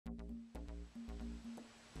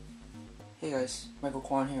Hey guys, Michael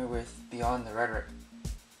Kwan here with Beyond the Rhetoric.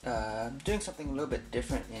 Doing something a little bit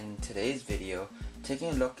different in today's video, taking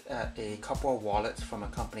a look at a couple of wallets from a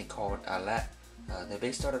company called Allett. They're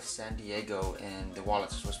based out of San Diego, and the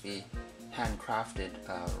wallets are supposed to be handcrafted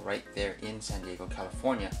right there in San Diego,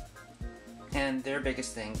 California. And their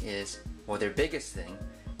biggest thing is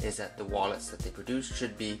that the wallets that they produce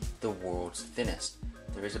should be the world's thinnest.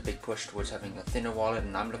 There is a big push towards having a thinner wallet,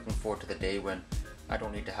 and I'm looking forward to the day when I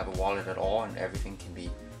don't need to have a wallet at all and everything can be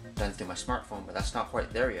done through my smartphone, but that's not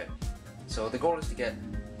quite there yet. So the goal is to get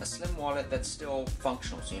a slim wallet that's still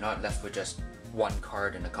functional, so you're not left with just one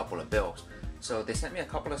card and a couple of bills. So they sent me a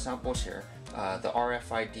couple of samples here. The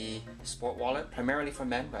RFID sport wallet, primarily for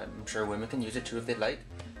men, but I'm sure women can use it too if they'd like,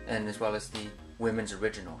 and as well as the women's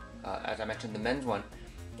original. As I mentioned, the men's one,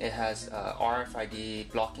 it has RFID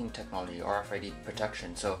blocking technology, RFID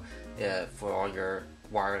protection, so for all your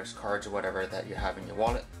wireless cards or whatever that you have in your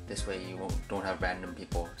wallet, this way you don't have random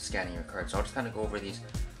people scanning your cards. So I'll just kind of go over these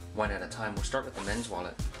one at a time. We'll start with the men's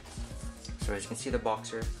wallet. So as you can see, the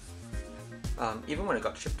box here, even when it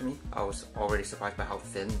got shipped to me, I was already surprised by how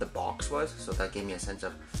thin the box was, so that gave me a sense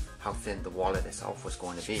of how thin the wallet itself was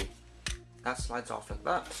going to be. That slides off like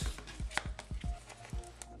that.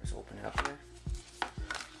 I'll just open it up here.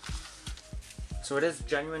 So it is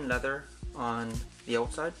genuine leather on the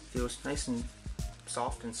outside, feels nice and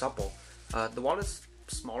soft and supple. The wallet's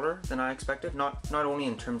smaller than I expected, not only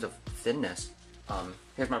in terms of thinness.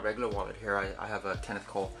 Here's my regular wallet here. I have a Kenneth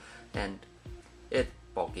Cole, and it's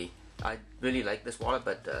bulky. I really like this wallet,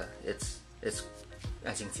 but it's as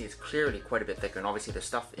you can see, it's clearly quite a bit thicker, and obviously there's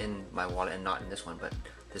stuff in my wallet and not in this one, but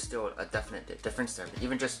there's still a definite difference there. But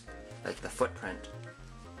even just like the footprint,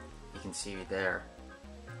 you can see there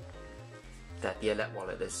that the Allett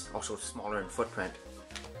wallet is also smaller in footprint.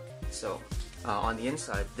 So on the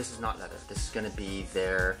inside, this is not leather. This is going to be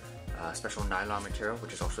their special nylon material,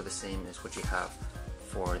 which is also the same as what you have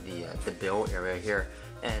for the bill area here.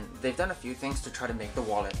 And they've done a few things to try to make the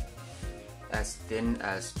wallet as thin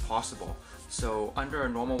as possible. So under a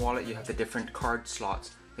normal wallet, you have the different card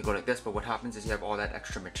slots. They go like this, but what happens is you have all that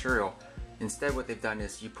extra material. Instead, what they've done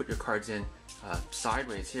is you put your cards in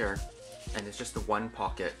sideways here, and it's just the one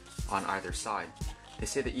pocket on either side. They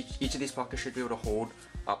say that each of these pockets should be able to hold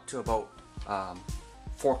up to about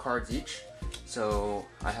 4 cards each. So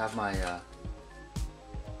I have my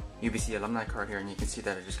UBC alumni card here, and you can see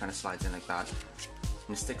that it just kind of slides in like that,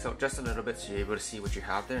 and it sticks out just a little bit, so you're able to see what you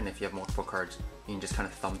have there. And if you have multiple cards, you can just kind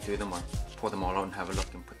of thumb through them or pull them all out and have a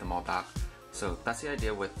look and put them all back. So that's the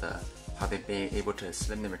idea with how they've been able to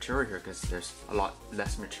slim the material here, because there's a lot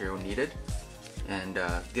less material needed. And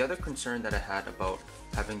the other concern that I had about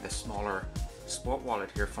having the smaller sport wallet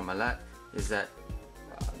here from Allett is that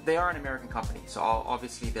they are an American company, so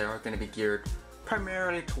obviously they are going to be geared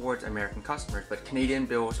primarily towards American customers, but Canadian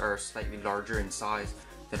bills are slightly larger in size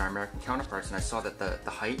than our American counterparts, and I saw that the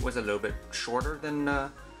height was a little bit shorter than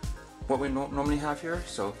what we normally have here,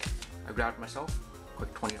 so I grabbed myself a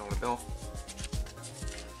quick $20 bill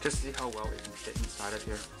just to see how well it can fit inside of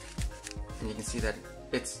here. And you can see that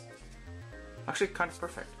it's actually kind of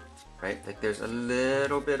perfect, right? Like there's a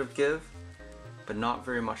little bit of give, but not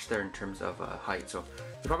very much there in terms of height. So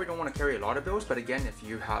you probably don't want to carry a lot of bills, but again, if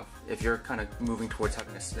you're kind of moving towards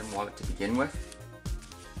having a slim wallet to begin with,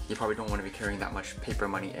 you probably don't want to be carrying that much paper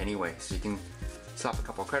money anyway. So you can slap a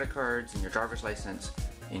couple of credit cards and your driver's license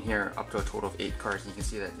in here, up to a total of 8 cards, and you can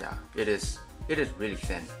see that, yeah, it is really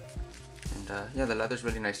thin. And yeah, the leather's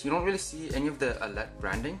really nice. You don't really see any of the Allett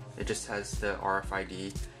branding. It just has the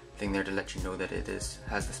RFID thing there to let you know that it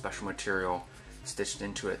has the special material stitched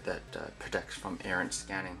into it that protects from errant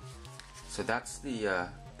scanning. So that's the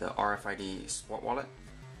RFID sport wallet.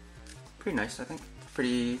 Pretty nice, I think.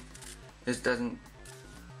 This doesn't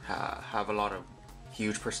have a lot of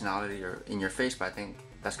huge personality or in your face, but I think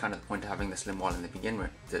that's kind of the point of having the slim wallet to begin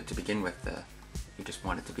with. You just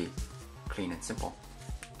want it to be clean and simple.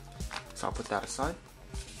 So I'll put that aside.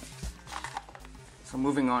 So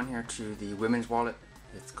moving on here to the women's wallet.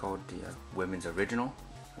 It's called the women's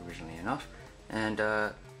originally enough. And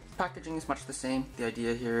packaging is much the same. The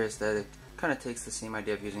idea here is that it kind of takes the same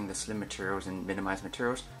idea of using the slim materials and minimized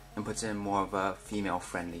materials and puts in more of a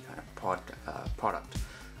female-friendly kind of product.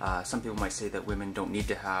 Some people might say that women don't need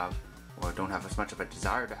to have, or don't have as much of a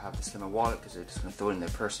desire to have the slimmer wallet because they're just going to throw it in their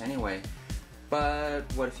purse anyway. But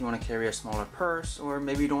what if you want to carry a smaller purse, or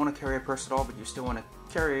maybe you don't want to carry a purse at all, but you still want to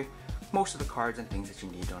carry most of the cards and things that you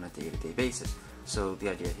need on a day-to-day basis? So the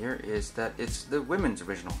idea here is that it's the women's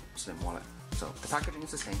original slim wallet. So the packaging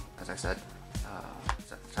is the same, as I said,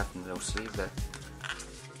 except for the little sleeve there.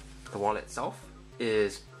 The wallet itself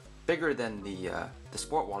is bigger than the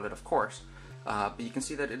Sport wallet, of course, but you can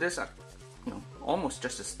see that it is almost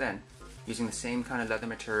just as thin, using the same kind of leather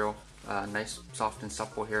material, nice, soft and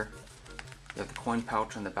supple here. You have the coin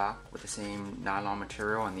pouch on the back with the same nylon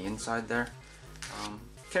material on the inside there.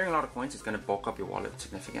 Carrying a lot of coins is going to bulk up your wallet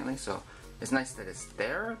significantly, so it's nice that it's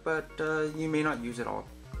there, but you may not use it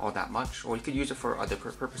all that much, or you could use it for other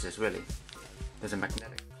purposes really. There's a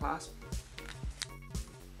magnetic clasp,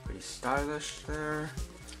 pretty stylish there,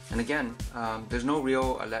 and again, there's no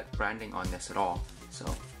real Allett branding on this at all, so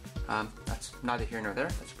that's neither here nor there,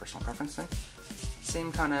 that's a personal preference thing.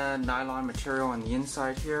 Same kind of nylon material on the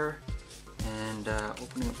inside here, and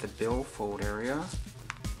opening up the billfold area,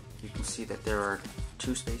 you can see that there are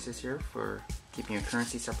 2 spaces here for keeping your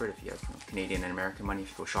currency separate if you have Canadian and American money if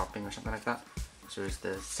you go shopping or something like that. So there's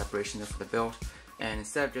the separation there for the bill, and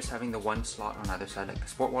instead of just having the 1 slot on either side like the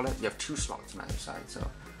Sport wallet, you have 2 slots on either side. So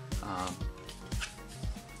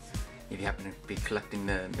if you happen to be collecting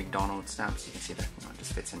the McDonald's stamps, you can see that it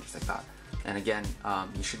just fits in just like that. And again,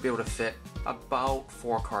 you should be able to fit about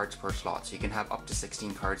 4 cards per slot, so you can have up to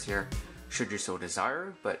 16 cards here should you so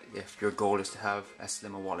desire, but if your goal is to have as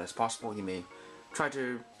slim a wallet as possible, you may try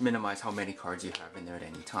to minimize how many cards you have in there at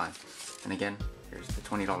any time. And again, here's the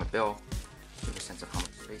 $20 bill, give a sense of how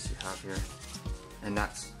much space you have here. And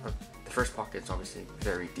that's, the first pocket is obviously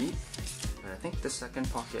very deep, but I think the second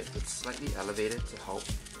pocket is slightly elevated to help,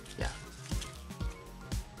 yeah.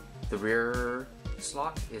 The rear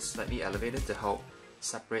slot is slightly elevated to help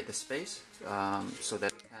separate the space so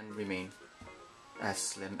that it can remain as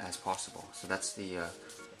slim as possible. So that's the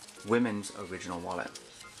women's original wallet.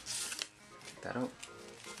 Check that out.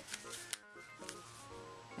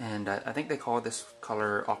 And I think they call this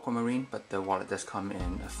color aquamarine, but the wallet does come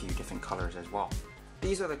in a few different colors as well.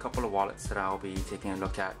 These are the couple of wallets that I'll be taking a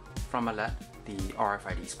look at from Allett. The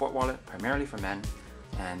RFID Sport wallet, primarily for men,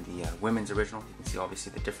 and the women's original. You can see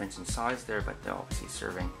obviously the difference in size there, but they're obviously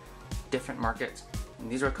serving different markets.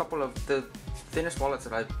 And these are a couple of the thinnest wallets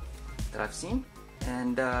that I've seen.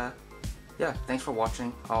 And yeah, thanks for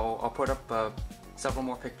watching. I'll put up several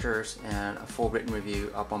more pictures and a full written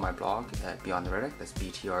review up on my blog at Beyond the Rhetoric. That's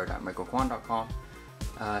btr.michaelkwan.com.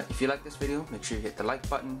 If you like this video, make sure you hit the like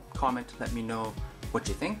button, comment, let me know what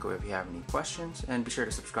you think, or if you have any questions, and be sure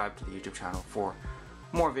to subscribe to the YouTube channel for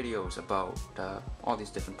more videos about all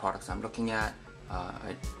these different products I'm looking at.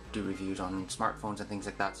 I do reviews on smartphones and things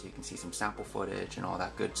like that, so you can see some sample footage and all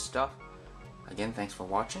that good stuff. Again, thanks for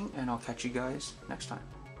watching, and I'll catch you guys next time.